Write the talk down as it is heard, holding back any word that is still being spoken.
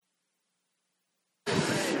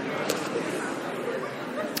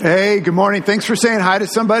Hey, good morning. Thanks for saying hi to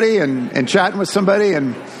somebody and chatting with somebody.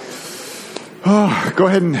 And go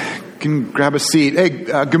ahead and can grab a seat. Hey,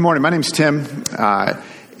 good morning. My name's Tim,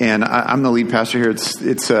 and I'm the lead pastor here.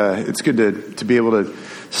 It's good to be able to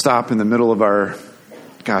stop in the middle of our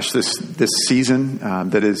this season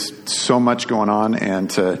that is so much going on, and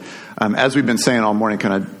to as we've been saying all morning,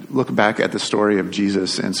 kind of look back at the story of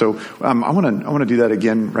Jesus. And so I want to do that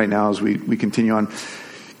again right now as we continue on.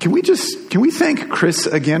 Can we thank Chris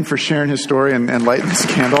again for sharing his story and lighting this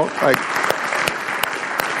candle?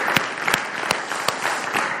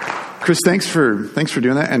 Chris, thanks for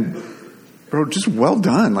doing that. And bro, just well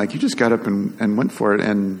done. You just got up and went for it,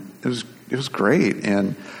 and it was great.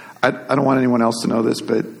 And I don't want anyone else to know this,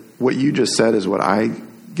 but what you just said is what I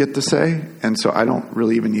get to say, and so I don't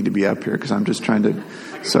really even need to be up here because I'm just trying to.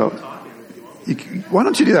 So why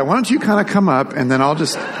don't you do that? Why don't you kind of come up, and then I'll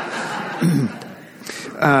just.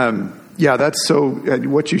 That's so.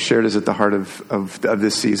 What you shared is at the heart of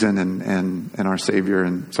this season and our Savior,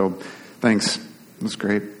 and so thanks. It was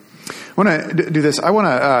great. I want to do this. I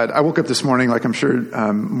woke up this morning, like I'm sure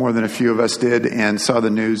more than a few of us did, and saw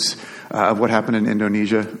the news of what happened in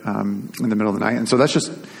Indonesia in the middle of the night, and so that's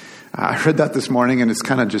just. I heard that this morning, and it's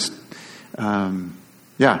kind of just,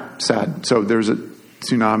 sad. So there's a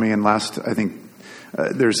tsunami, and I think.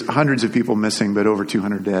 There's hundreds of people missing, but over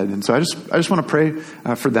 200 dead. And so I just want to pray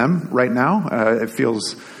for them right now. It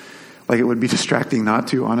feels like it would be distracting not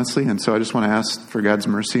to, honestly. And so I just want to ask for God's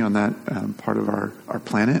mercy on that part of our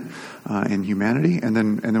planet and humanity. And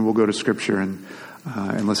then we'll go to Scripture and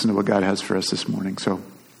listen to what God has for us this morning. So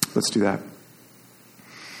let's do that.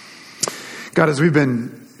 God, as we've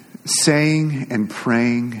been saying and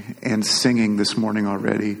praying and singing this morning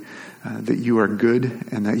already, that you are good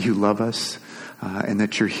and that you love us. And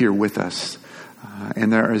that you're here with us.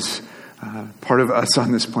 And there is part of us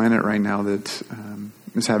on this planet right now that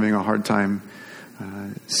is having a hard time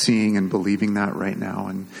seeing and believing that right now.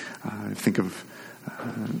 And think of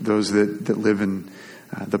those that live in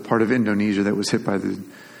the part of Indonesia that was hit by the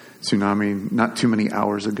tsunami not too many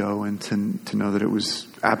hours ago, and to know that it was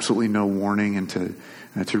absolutely no warning, and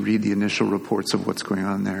to read the initial reports of what's going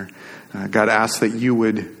on there. God asks that you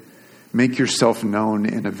would make yourself known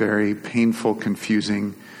in a very painful,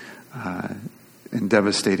 confusing, and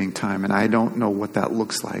devastating time. And I don't know what that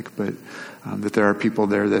looks like, but that there are people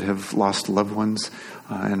there that have lost loved ones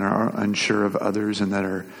and are unsure of others, and that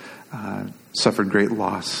are suffered great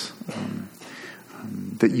loss.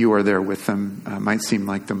 That you are there with them might seem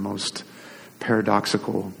like the most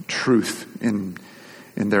paradoxical truth in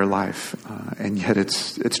their life, and yet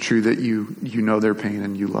it's true that you know their pain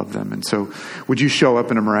and you love them. And so would you show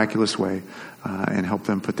up in a miraculous way and help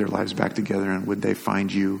them put their lives back together, and would they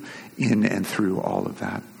find you in and through all of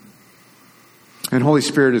that? And Holy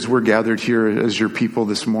Spirit, as we're gathered here as your people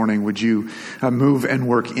this morning, would you move and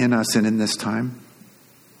work in us and in this time?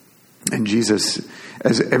 And Jesus,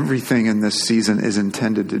 as everything in this season is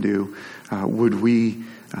intended to do, would we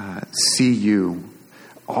see you?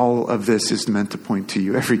 All of this is meant to point to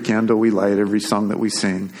you. Every candle we light, every song that we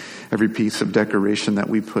sing, every piece of decoration that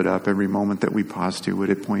we put up, every moment that we pause to, would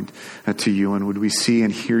it point to you? And would we see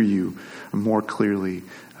and hear you more clearly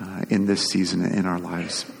in this season in our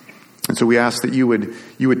lives? And so we ask that you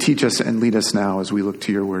would teach us and lead us now as we look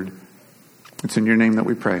to your word. It's in your name that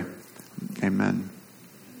we pray. Amen.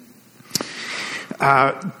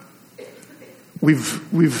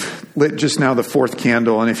 We've lit just now the fourth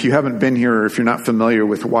candle, and if you haven't been here, or if you're not familiar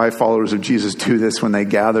with why followers of Jesus do this when they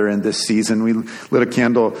gather in this season, we lit a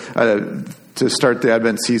candle to start the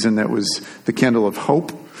Advent season that was the candle of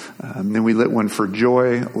hope. Then we lit one for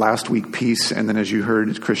joy, last week peace, and then as you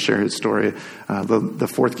heard Chris share his story, the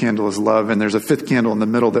fourth candle is love, and there's a fifth candle in the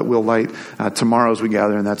middle that we'll light tomorrow as we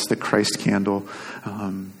gather, and that's the Christ candle.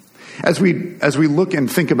 As we look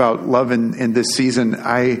and think about love in this season,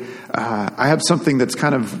 I have something that's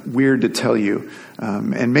kind of weird to tell you.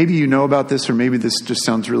 And maybe you know about this, or maybe this just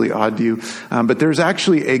sounds really odd to you. But there's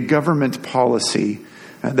actually a government policy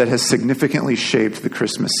that has significantly shaped the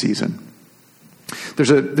Christmas season.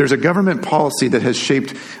 There's a government policy that has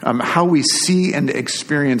shaped how we see and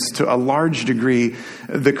experience to a large degree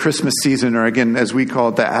the Christmas season, or again, as we call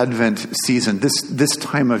it, the Advent season, this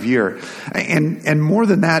time of year. And more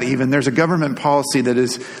than that, even, there's a government policy that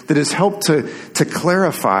has helped to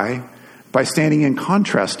clarify, by standing in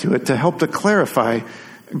contrast to it, to help to clarify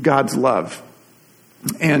God's love.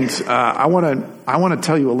 And I want to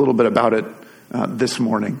tell you a little bit about it this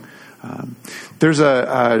morning. There's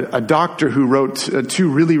a doctor who wrote two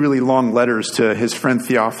really, really long letters to his friend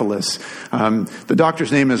Theophilus. The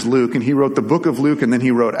doctor's name is Luke, and he wrote the book of Luke, and then he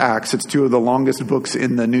wrote Acts. It's two of the longest books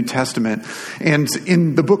in the New Testament. And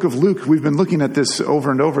in the book of Luke, we've been looking at this over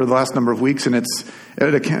and over the last number of weeks, and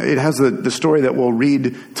it has the story that we'll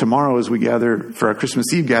read tomorrow as we gather for our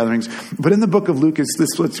Christmas Eve gatherings. But in the book of Luke,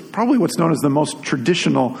 it's probably what's known as the most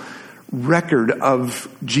traditional record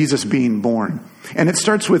of Jesus being born. And it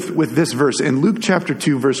starts with this verse in Luke chapter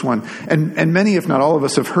 2, verse 1. And many, if not all of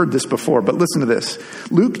us, have heard this before, but listen to this.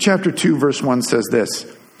 Luke chapter 2, verse 1 says this: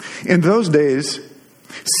 "In those days,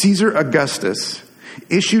 Caesar Augustus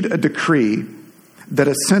issued a decree that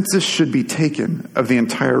a census should be taken of the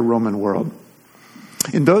entire Roman world."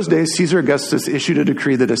 In those days, Caesar Augustus issued a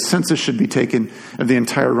decree that a census should be taken of the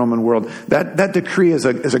entire Roman world. That decree is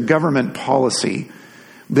a government policy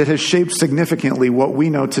that has shaped significantly what we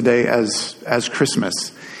know today as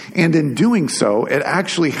Christmas. And in doing so, it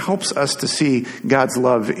actually helps us to see God's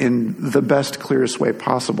love in the best, clearest way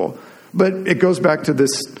possible. But it goes back to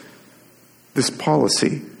this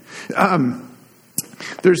policy.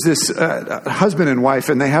 There's this husband and wife,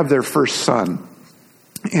 and they have their first son.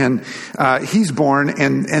 And he's born,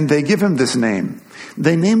 and they give him this name.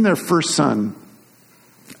 They name their first son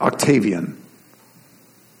Octavian,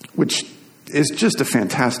 which is just a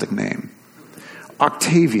fantastic name.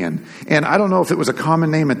 Octavian. And I don't know if it was a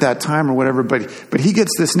common name at that time or whatever, but he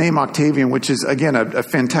gets this name Octavian, which is, again, a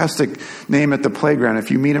fantastic name at the playground.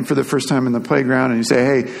 If you meet him for the first time in the playground and you say,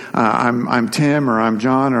 "Hey, I'm Tim," or "I'm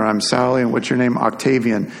John," or "I'm Sally," and what's your name?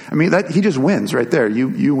 Octavian. I mean, he just wins right there.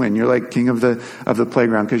 You win. You're like king of the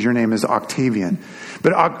playground because your name is Octavian.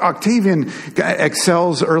 But Octavian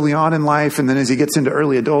excels early on in life, and then as he gets into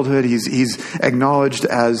early adulthood, he's acknowledged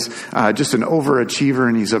as just an overachiever,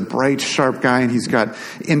 and he's a bright, sharp guy, and he's got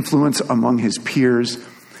influence among his peers.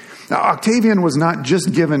 Now, Octavian was not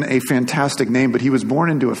just given a fantastic name, but he was born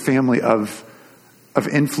into a family of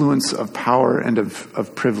influence, of power, and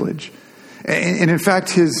of privilege. And in fact,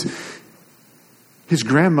 his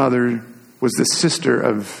grandmother was the sister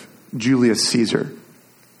of Julius Caesar.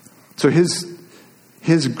 So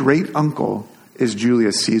his great uncle is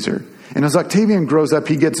Julius Caesar. And as Octavian grows up,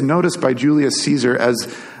 he gets noticed by Julius Caesar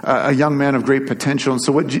as a young man of great potential. And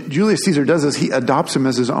so what Julius Caesar does is he adopts him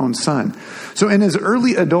as his own son. So in his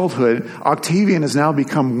early adulthood, Octavian has now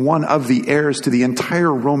become one of the heirs to the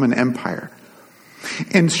entire Roman Empire.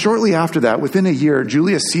 And shortly after that, within a year,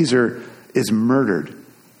 Julius Caesar is murdered.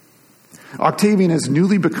 Octavian has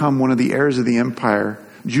newly become one of the heirs of the empire.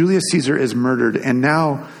 Julius Caesar is murdered, and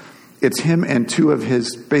now it's him and two of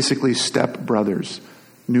his basically step brothers,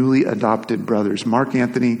 newly adopted brothers, Mark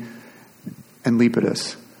Antony and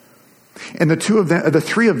Lepidus. And the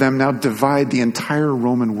three of them now divide the entire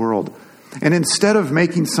Roman world. And instead of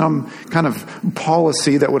making some kind of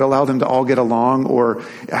policy that would allow them to all get along or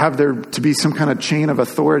have there to be some kind of chain of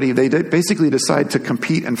authority, they basically decide to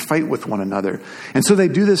compete and fight with one another. And so they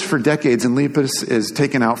do this for decades, and Lepidus is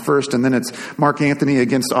taken out first, and then it's Mark Antony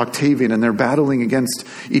against Octavian, and they're battling against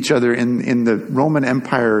each other in the Roman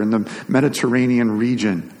Empire, in the Mediterranean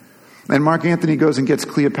region. And Mark Antony goes and gets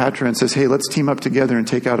Cleopatra and says, "Hey, let's team up together and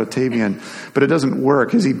take out Octavian." But it doesn't work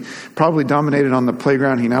because he probably dominated on the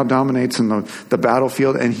playground. He now dominates in the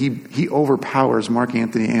battlefield, and he overpowers Mark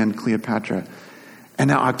Antony and Cleopatra. And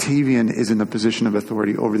now Octavian is in the position of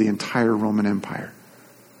authority over the entire Roman Empire.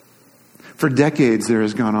 For decades, there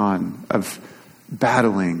has gone on of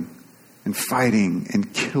battling and fighting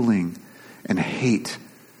and killing and hate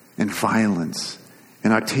and violence.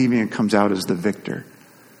 And Octavian comes out as the victor.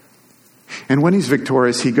 And when he's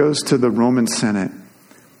victorious, he goes to the Roman Senate,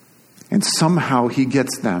 and somehow he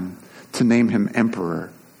gets them to name him emperor.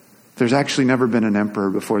 There's actually never been an emperor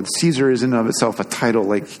before. Caesar is in and of itself a title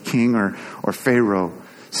like king or pharaoh,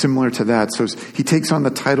 similar to that. So he takes on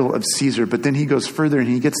the title of Caesar, but then he goes further and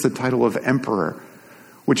he gets the title of emperor,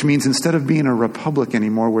 which means instead of being a republic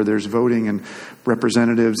anymore where there's voting and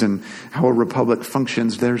representatives and how a republic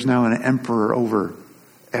functions, there's now an emperor over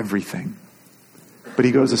everything. But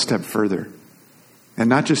he goes a step further. And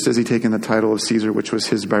not just has he taken the title of Caesar, which was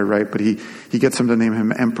his by right, but he gets them to name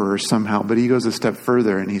him emperor somehow. But he goes a step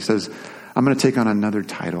further and he says, "I'm going to take on another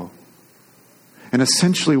title." And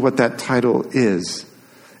essentially what that title is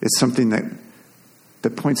something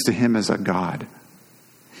that points to him as a god.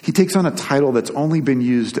 He takes on a title that's only been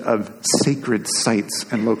used of sacred sites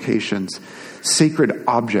and locations, sacred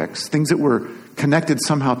objects, things that were connected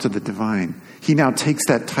somehow to the divine. He now takes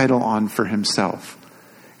that title on for himself.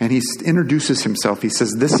 And he introduces himself. He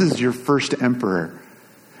says, "This is your first emperor."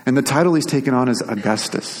 And the title he's taken on is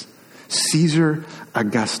Augustus. Caesar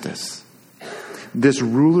Augustus. this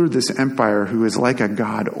ruler, this empire who is like a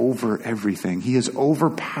god over everything. He is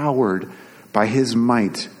overpowered by his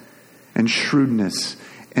might and shrewdness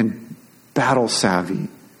and battle savvy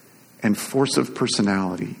and force of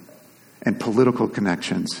personality and political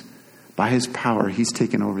connections. By his power, he's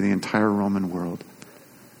taken over the entire Roman world.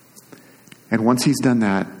 And once he's done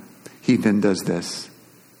that, he then does this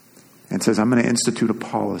and says, I'm going to institute a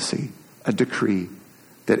policy, a decree,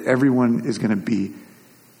 that everyone is going to be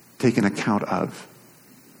taken account of.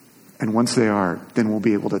 And once they are, then we'll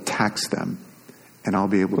be able to tax them, and I'll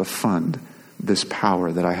be able to fund this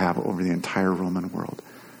power that I have over the entire Roman world.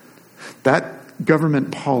 That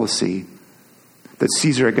government policy that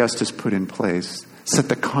Caesar Augustus put in place set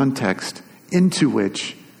the context into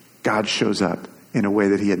which God shows up in a way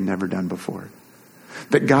that he had never done before.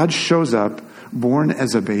 That God shows up born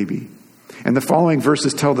as a baby. And the following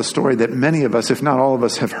verses tell the story that many of us, if not all of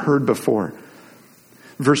us, have heard before.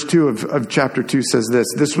 Verse 2 of chapter 2 says this: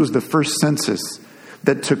 this was the first census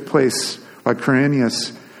that took place while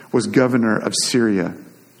Quirinius was governor of Syria.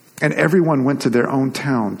 And everyone went to their own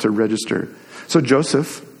town to register. So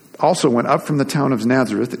Joseph also went up from the town of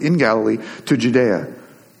Nazareth in Galilee to Judea,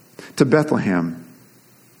 to Bethlehem,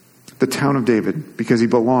 the town of David, because he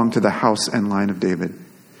belonged to the house and line of David.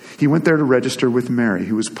 He went there to register with Mary,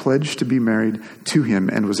 who was pledged to be married to him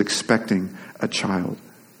and was expecting a child.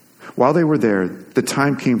 While they were there, the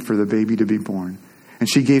time came for the baby to be born, and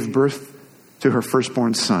she gave birth to her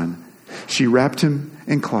firstborn son. She wrapped him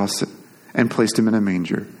in cloths and placed him in a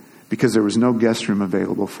manger, because there was no guest room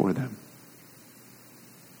available for them.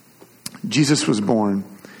 Jesus was born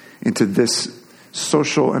into this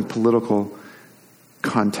social and political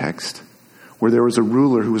context where there was a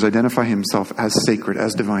ruler who was identifying himself as sacred,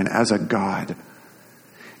 as divine, as a God.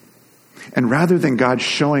 And rather than God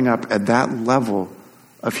showing up at that level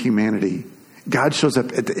of humanity, God shows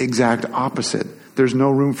up at the exact opposite. There's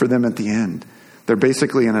no room for them at the end. They're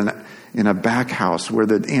basically in a back house where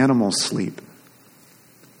the animals sleep.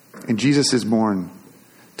 And Jesus is born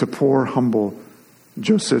to poor, humble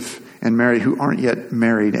Joseph and Mary, who aren't yet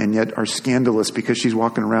married and yet are scandalous because she's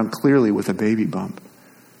walking around clearly with a baby bump.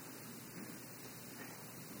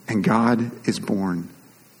 And God is born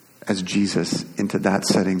as Jesus into that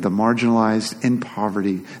setting, the marginalized, in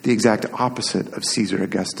poverty, the exact opposite of Caesar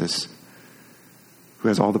Augustus, who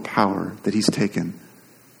has all the power that he's taken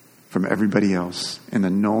from everybody else in the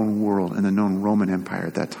known world, in the known Roman Empire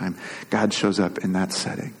at that time. God shows up in that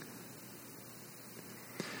setting.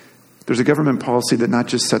 There's a government policy that not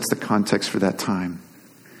just sets the context for that time,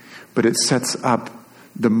 but it sets up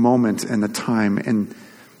the moment and the time and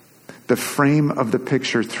the frame of the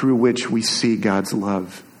picture through which we see God's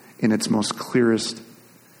love in its most clearest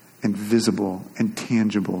and visible and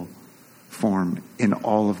tangible form in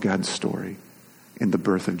all of God's story, in the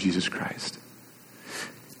birth of Jesus Christ.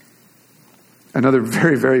 Another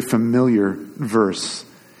very, very familiar verse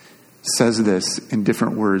says this in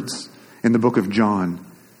different words in the book of John.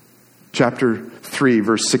 Chapter 3,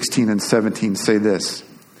 verse 16 and 17 say this: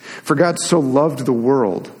 For God so loved the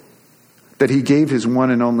world that he gave his one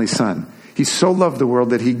and only Son. He so loved the world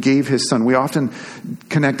that he gave his Son. We often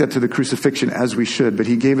connect that to the crucifixion, as we should, but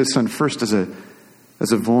he gave his Son first as a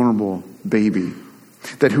vulnerable baby,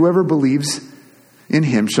 that whoever believes in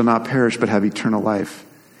him shall not perish but have eternal life.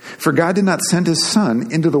 For God did not send his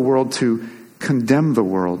Son into the world to condemn the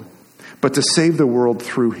world, but to save the world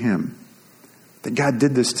through him. That God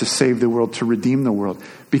did this to save the world, to redeem the world,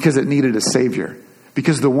 because it needed a Savior.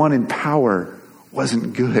 Because the one in power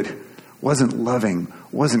wasn't good, wasn't loving,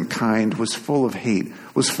 wasn't kind, was full of hate,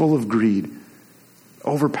 was full of greed,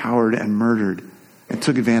 overpowered and murdered, and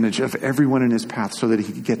took advantage of everyone in his path so that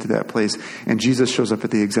he could get to that place. And Jesus shows up at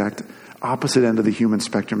the exact opposite end of the human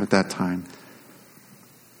spectrum at that time,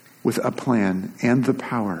 with a plan and the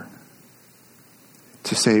power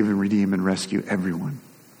to save and redeem and rescue everyone.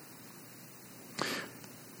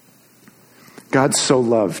 God so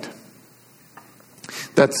loved.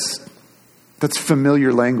 That's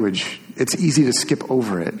familiar language. It's easy to skip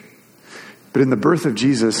over it. But in the birth of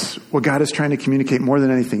Jesus, what God is trying to communicate more than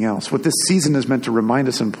anything else, what this season is meant to remind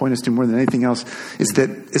us and point us to more than anything else, is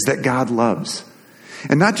that God loves.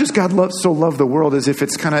 And not just God so loved the world as if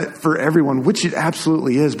it's kind of for everyone, which it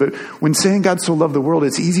absolutely is. But when saying God so loved the world,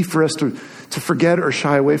 it's easy for us to forget or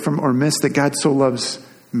shy away from or miss that God so loves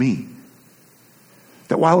me.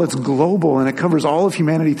 That while it's global and it covers all of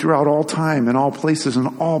humanity throughout all time and all places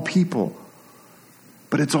and all people,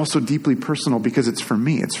 but it's also deeply personal because it's for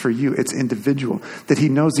me, it's for you, it's individual. That he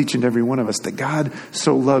knows each and every one of us. That God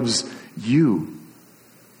so loves you.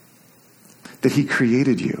 That he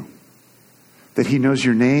created you. that he knows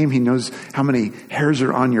your name. He knows how many hairs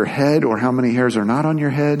are on your head or how many hairs are not on your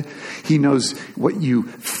head. He knows what you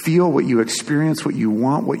feel, what you experience, what you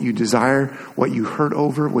want, what you desire, what you hurt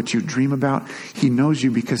over, what you dream about. He knows you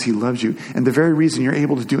because he loves you. And the very reason you're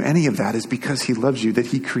able to do any of that is because he loves you, that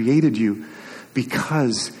he created you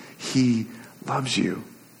because he loves you.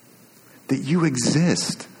 That you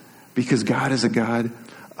exist because God is a God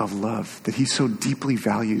of love, that he so deeply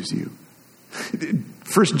values you.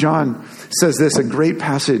 1 John says this, a great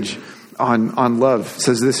passage on love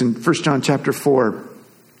says this in 1 John chapter 4,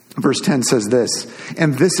 verse 10 says this,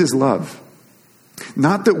 and this is love,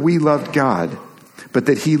 not that we loved God, but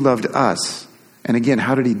that he loved us. And again,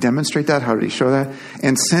 how did he demonstrate that? How did he show that?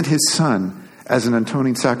 And sent his son as an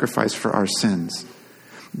atoning sacrifice for our sins.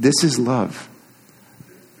 This is love.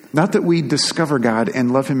 Not that we discover God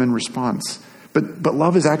and love him in response, but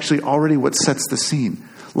love is actually already what sets the scene.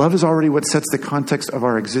 Love is already what sets the context of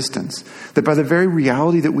our existence. That by the very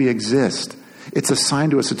reality that we exist, it's a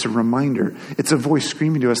sign to us, it's a reminder, it's a voice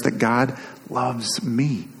screaming to us that God loves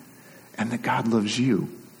me and that God loves you.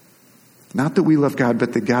 Not that we love God,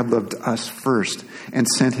 but that God loved us first and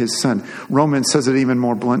sent his son. Romans says it even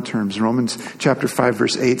more blunt terms. Romans chapter 5,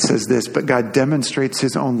 verse 8 says this, but God demonstrates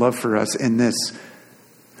his own love for us in this.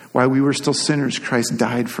 While we were still sinners, Christ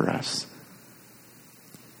died for us.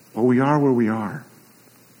 Well, we are where we are.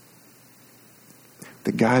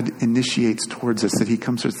 That God initiates towards us, that he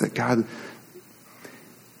comes to us, that God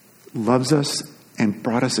loves us and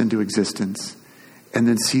brought us into existence and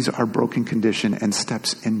then sees our broken condition and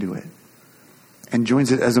steps into it and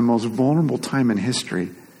joins it as the most vulnerable time in history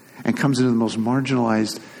and comes into the most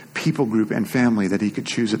marginalized people group and family that he could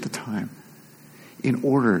choose at the time in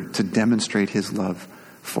order to demonstrate his love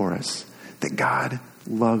for us. That God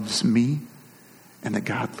loves me and that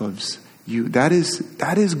God loves you. That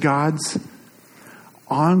is God's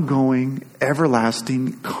ongoing,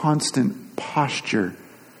 everlasting, constant posture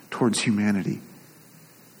towards humanity.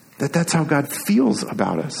 That's how God feels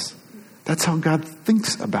about us. That's how God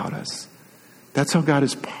thinks about us. That's how God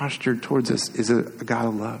is postured towards us, is a God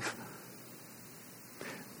of love.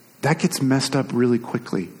 That gets messed up really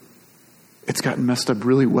quickly. It's gotten messed up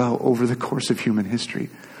really well over the course of human history.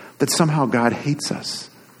 That somehow God hates us,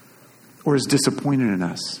 or is disappointed in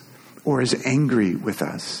us, or is angry with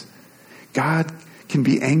us. God can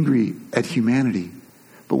be angry at humanity,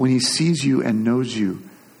 but when he sees you and knows you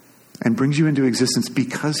and brings you into existence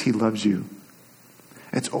because he loves you,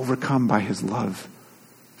 it's overcome by his love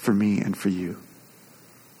for me and for you.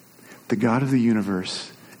 The God of the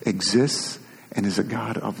universe exists and is a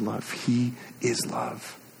God of love. He is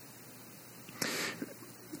love. It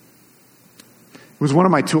was one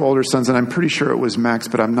of my two older sons, and I'm pretty sure it was Max,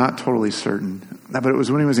 but I'm not totally certain. But it was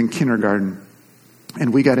when he was in kindergarten.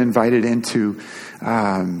 And we got invited into,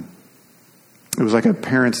 it was like a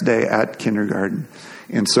parents' day at kindergarten.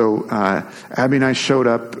 And so Abby and I showed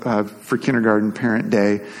up for kindergarten parent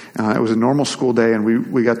day. It was a normal school day, and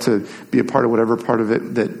we got to be a part of whatever part of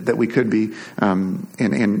it that we could be,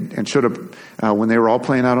 and showed up when they were all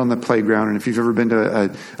playing out on the playground. And if you've ever been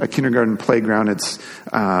to a kindergarten playground, it's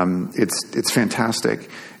fantastic.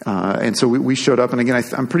 And so we showed up, and again,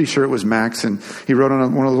 I'm pretty sure it was Max, and he rode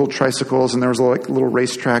on one of the little tricycles, and there was a little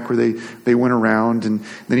racetrack where they went around, and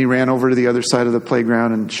then he ran over to the other side of the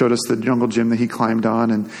playground and showed us the jungle gym that he climbed on,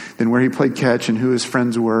 and then where he played catch and who his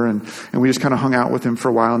friends were, and we just kind of hung out with him for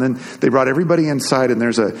a while. And then they brought everybody inside, and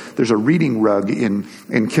there's a reading rug in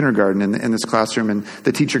kindergarten in this classroom, and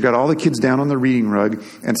the teacher got all the kids down on the reading rug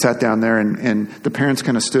and sat down there, and the parents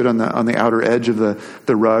kind of stood on the outer edge of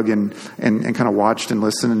the rug and kind of watched and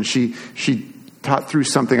listened. And she taught through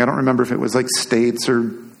something. I don't remember if it was like states or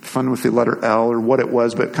fun with the letter L or what it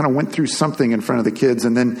was, but kind of went through something in front of the kids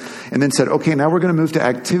and then said, okay, now we're going to move to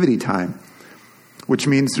activity time, which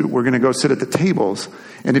means we're going to go sit at the tables.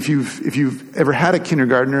 And if you've ever had a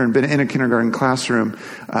kindergartner and been in a kindergarten classroom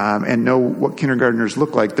and know what kindergartners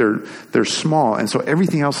look like, they're small, and so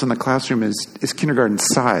everything else in the classroom is kindergarten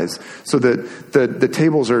size. So the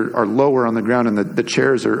tables are lower on the ground, and the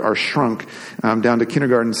chairs are shrunk down to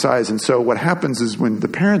kindergarten size. And so what happens is when the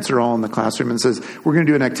parents are all in the classroom and says we're going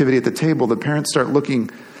to do an activity at the table, the parents start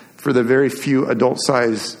looking for the very few adult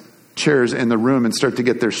size chairs in the room and start to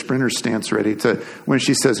get their sprinter stance ready to, when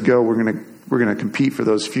she says go, we're going to compete for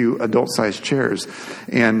those few adult-sized chairs.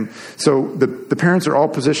 And so the parents are all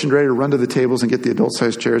positioned ready to run to the tables and get the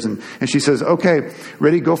adult-sized chairs. And she says, okay,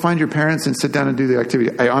 ready, go find your parents and sit down and do the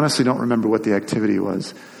activity. I honestly don't remember what the activity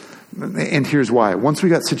was. And here's why. Once we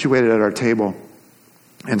got situated at our table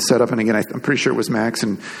and set up, and again, I'm pretty sure it was Max,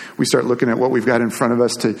 and we start looking at what we've got in front of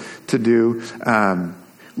us to do,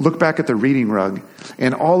 look back at the reading rug,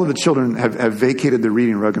 and all of the children have vacated the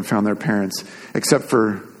reading rug and found their parents, except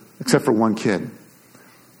for one kid.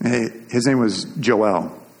 His name was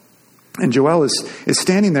Joel. And Joel is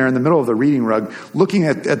standing there in the middle of the reading rug, looking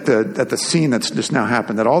at the scene that's just now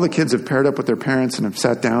happened, that all the kids have paired up with their parents and have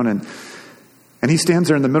sat down, and he stands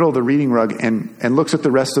there in the middle of the reading rug and looks at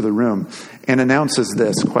the rest of the room and announces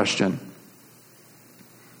this question: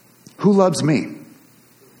 who loves me?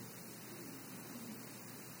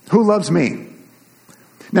 Who loves me?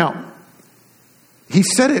 Now, he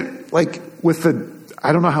said it like with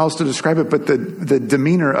I don't know how else to describe it, but the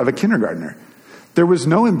demeanor of a kindergartner. There was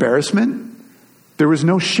no embarrassment. There was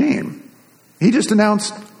no shame. He just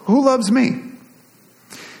announced, who loves me?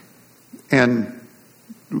 And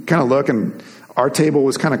we kind of look, and our table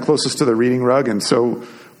was kind of closest to the reading rug, and so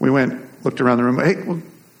we looked around the room. Hey, well,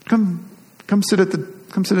 come sit at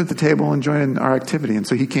the table and join in our activity. And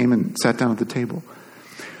so he came and sat down at the table.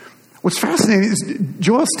 What's fascinating is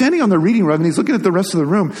Joel's standing on the reading rug, and he's looking at the rest of the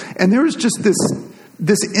room, and there is just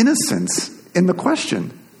this innocence in the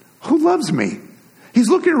question, who loves me? He's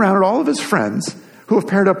looking around at all of his friends who have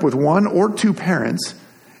paired up with one or two parents,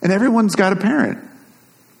 and everyone's got a parent,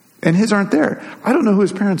 and his aren't there. I don't know who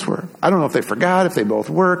his parents were. I don't know if they forgot, if they both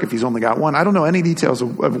work, if he's only got one. I don't know any details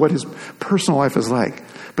of what his personal life is like.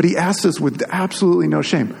 But he asked us with absolutely no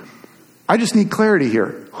shame. I just need clarity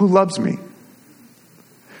here. Who loves me?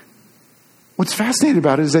 What's fascinating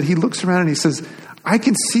about it is that he looks around and he says, I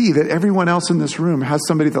can see that everyone else in this room has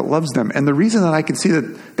somebody that loves them. And the reason that I can see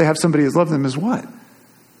that they have somebody that loves them is what?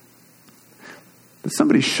 That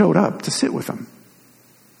somebody showed up to sit with them.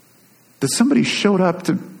 That somebody showed up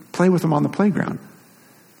to play with them on the playground.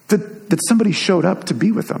 That somebody showed up to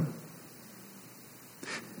be with them.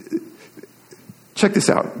 Check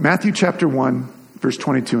this out. Matthew chapter 1, verse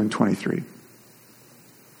 22 and 23.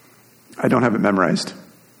 I don't have it memorized.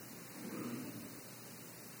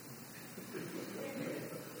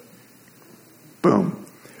 Boom.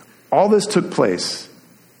 All this took place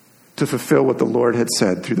to fulfill what the Lord had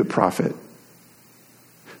said through the prophet.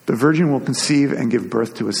 The virgin will conceive and give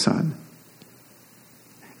birth to a son,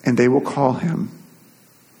 and they will call him,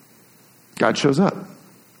 God shows up,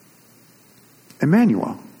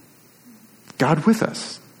 Emmanuel, God with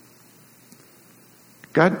us.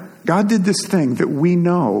 God did this thing that we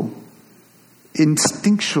know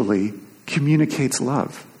instinctually communicates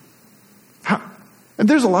love. And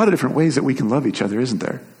there's a lot of different ways that we can love each other, isn't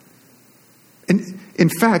there? And in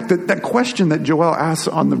fact, that question that Joel asks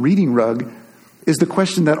on the reading rug is the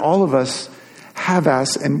question that all of us have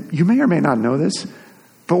asked, and you may or may not know this,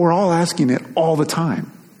 but we're all asking it all the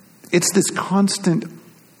time. It's this constant,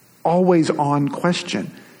 always on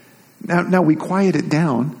question. Now we quiet it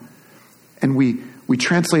down and we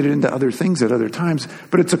translate it into other things at other times,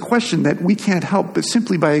 but it's a question that we can't help but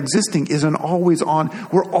simply by existing is an always on.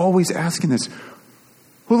 We're always asking this.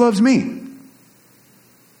 Who loves me?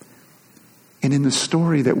 And in the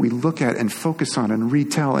story that we look at and focus on and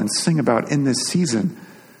retell and sing about in this season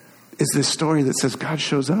is this story that says God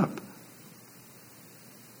shows up.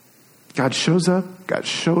 God shows up. God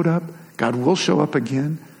showed up. God will show up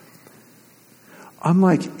again.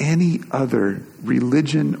 Unlike any other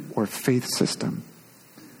religion or faith system,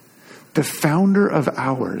 the founder of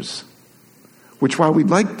ours, which while we'd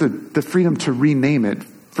like the freedom to rename it,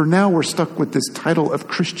 for now we're stuck with this title of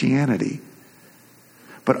Christianity.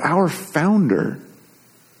 But our founder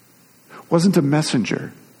wasn't a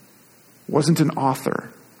messenger, wasn't an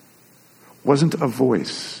author, wasn't a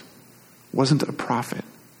voice, wasn't a prophet.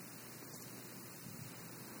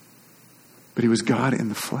 But he was God in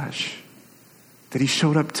the flesh. That he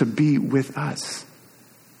showed up to be with us.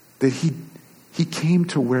 That he came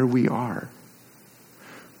to where we are.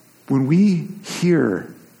 When we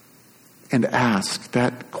hear and ask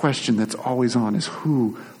that question that's always on is,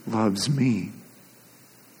 who loves me?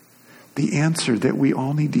 The answer that we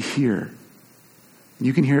all need to hear.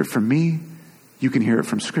 You can hear it from me. You can hear it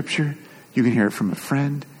from Scripture. You can hear it from a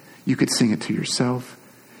friend. You could sing it to yourself.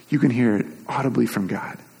 You can hear it audibly from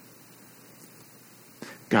God.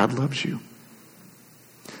 God loves you.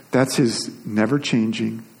 That's his never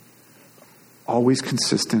changing, always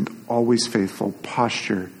consistent, always faithful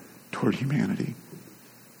posture toward humanity.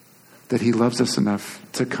 That he loves us enough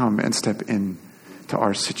to come and step in to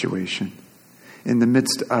our situation in the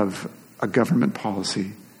midst of a government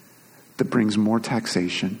policy that brings more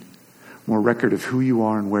taxation, more record of who you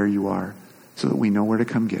are and where you are, so that we know where to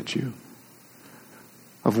come get you.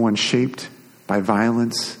 Of one shaped by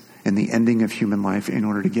violence and the ending of human life in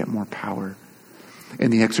order to get more power,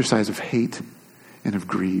 and the exercise of hate and of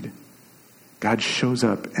greed. God shows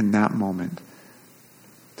up in that moment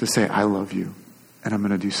to say, I love you. and I'm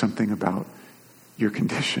going to do something about your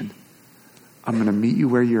condition. I'm going to meet you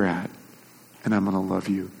where you're at, and I'm going to love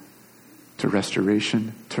you to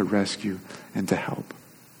restoration, to rescue, and to help.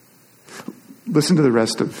 Listen to the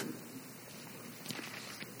rest of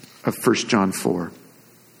 1 John 4.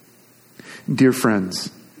 Dear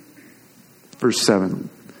friends, verse 7.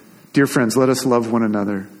 Dear friends, let us love one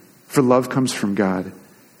another, for love comes from God.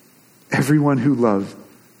 Everyone who loves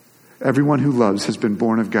has been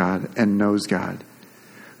born of God and knows God.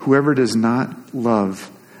 Whoever does not love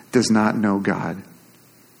does not know God,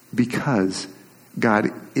 because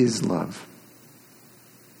God is love.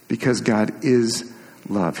 Because God is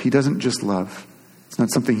love. He doesn't just love. It's not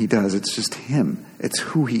something he does. It's just him. It's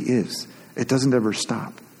who he is. It doesn't ever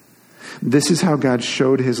stop. This is how God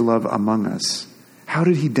showed his love among us. How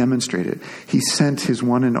did he demonstrate it? He sent his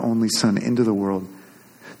one and only Son into the world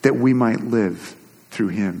that we might live through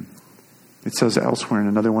him. It says elsewhere in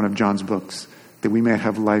another one of John's books that we might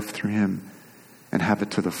have life through him and have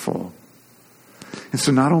it to the full. And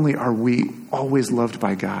so not only are we always loved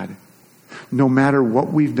by God, no matter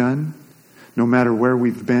what we've done, no matter where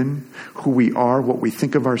we've been, who we are, what we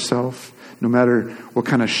think of ourselves, no matter what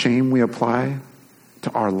kind of shame we apply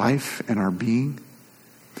to our life and our being,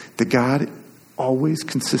 that God always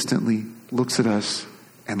consistently looks at us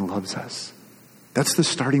and loves us. That's the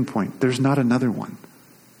starting point. There's not another one.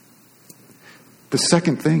 The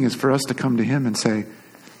second thing is for us to come to him and say,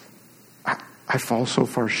 I fall so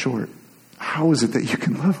far short. How is it that you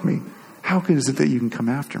can love me? How is it that you can come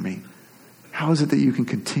after me? How is it that you can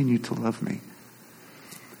continue to love me?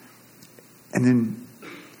 And then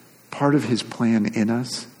part of his plan in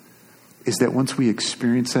us is that once we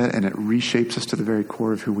experience that and it reshapes us to the very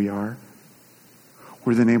core of who we are,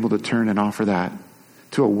 we're then able to turn and offer that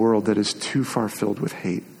to a world that is too far filled with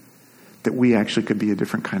hate, that we actually could be a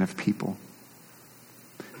different kind of people,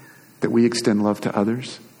 that we extend love to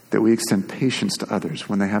others, that we extend patience to others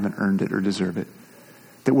when they haven't earned it or deserve it,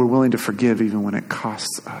 that we're willing to forgive even when it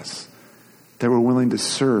costs us, that we're willing to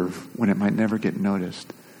serve when it might never get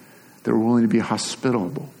noticed, that we're willing to be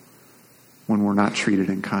hospitable when we're not treated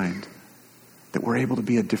in kind, that we're able to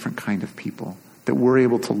be a different kind of people, that we're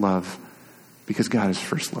able to love because God has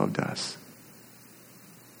first loved us.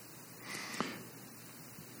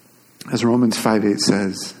 As Romans 5:8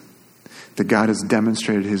 says, that God has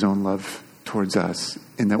demonstrated his own love towards us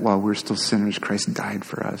in that while we're still sinners, Christ died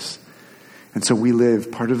for us. And so we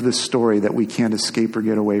live part of this story that we can't escape or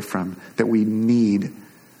get away from, that we need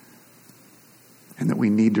and that we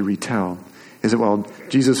need to retell, is that while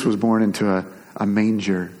Jesus was born into a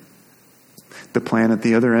manger, the plan at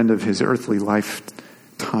the other end of his earthly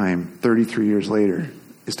lifetime, 33 years later,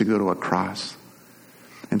 is to go to a cross.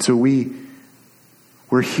 And so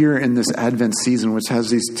we're here in this Advent season, which has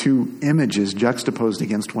these two images juxtaposed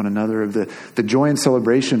against one another of the joy and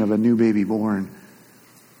celebration of a new baby born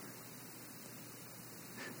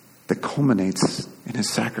that culminates in his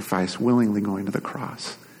sacrifice, willingly going to the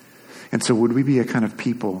cross. And so would we be a kind of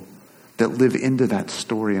people that live into that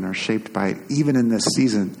story and are shaped by it, even in this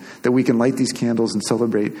season, that we can light these candles and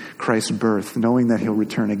celebrate Christ's birth, knowing that he'll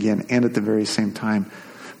return again, and at the very same time,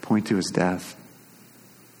 point to his death.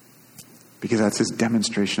 Because that's his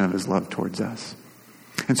demonstration of his love towards us.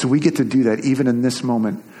 And so we get to do that even in this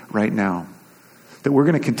moment right now. That we're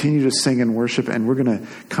going to continue to sing and worship, and we're going to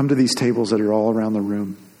come to these tables that are all around the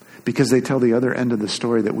room because they tell the other end of the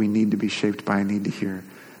story that we need to be shaped by and need to hear.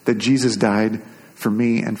 That Jesus died for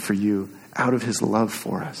me and for you out of his love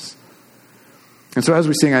for us. And so as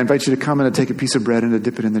we sing, I invite you to come and to take a piece of bread and to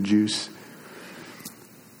dip it in the juice.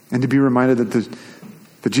 And to be reminded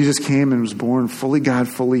that Jesus came and was born fully God,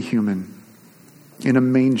 fully human, in a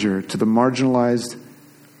manger to the marginalized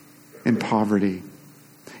in poverty,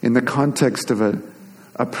 in the context of an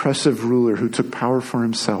oppressive ruler who took power for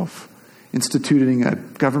himself, instituting a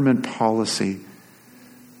government policy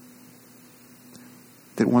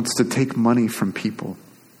that wants to take money from people,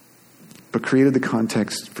 but created the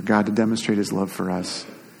context for God to demonstrate his love for us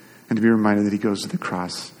and to be reminded that he goes to the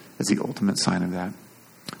cross as the ultimate sign of that.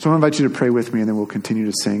 So I invite you to pray with me, and then we'll continue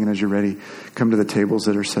to sing. And as you're ready, come to the tables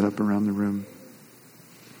that are set up around the room.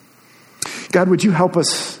 God, would you help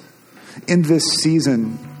us in this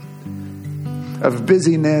season of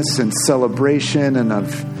busyness and celebration and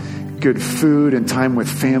of good food and time with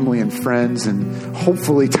family and friends and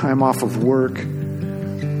hopefully time off of work?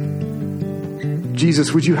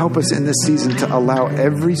 Jesus, would you help us in this season to allow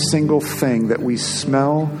every single thing that we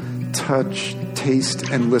smell, touch, taste,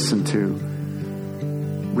 and listen to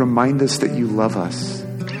remind us that you love us?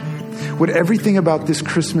 Would everything about this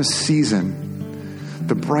Christmas season,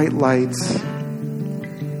 the bright lights,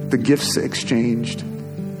 the gifts exchanged,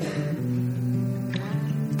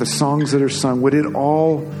 the songs that are sung, would it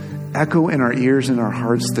all echo in our ears and our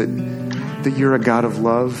hearts that you're a God of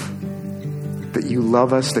love, that you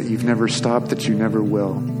love us, that you've never stopped, that you never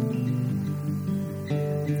will.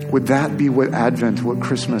 Would that be what Advent, what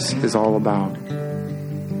Christmas is all about?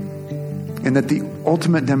 And that the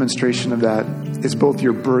ultimate demonstration of that is both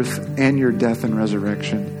your birth and your death and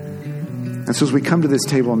resurrection. And so as we come to this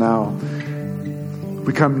table now,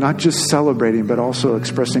 we come not just celebrating, but also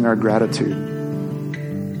expressing our gratitude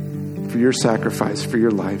for your sacrifice, for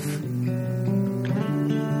your life.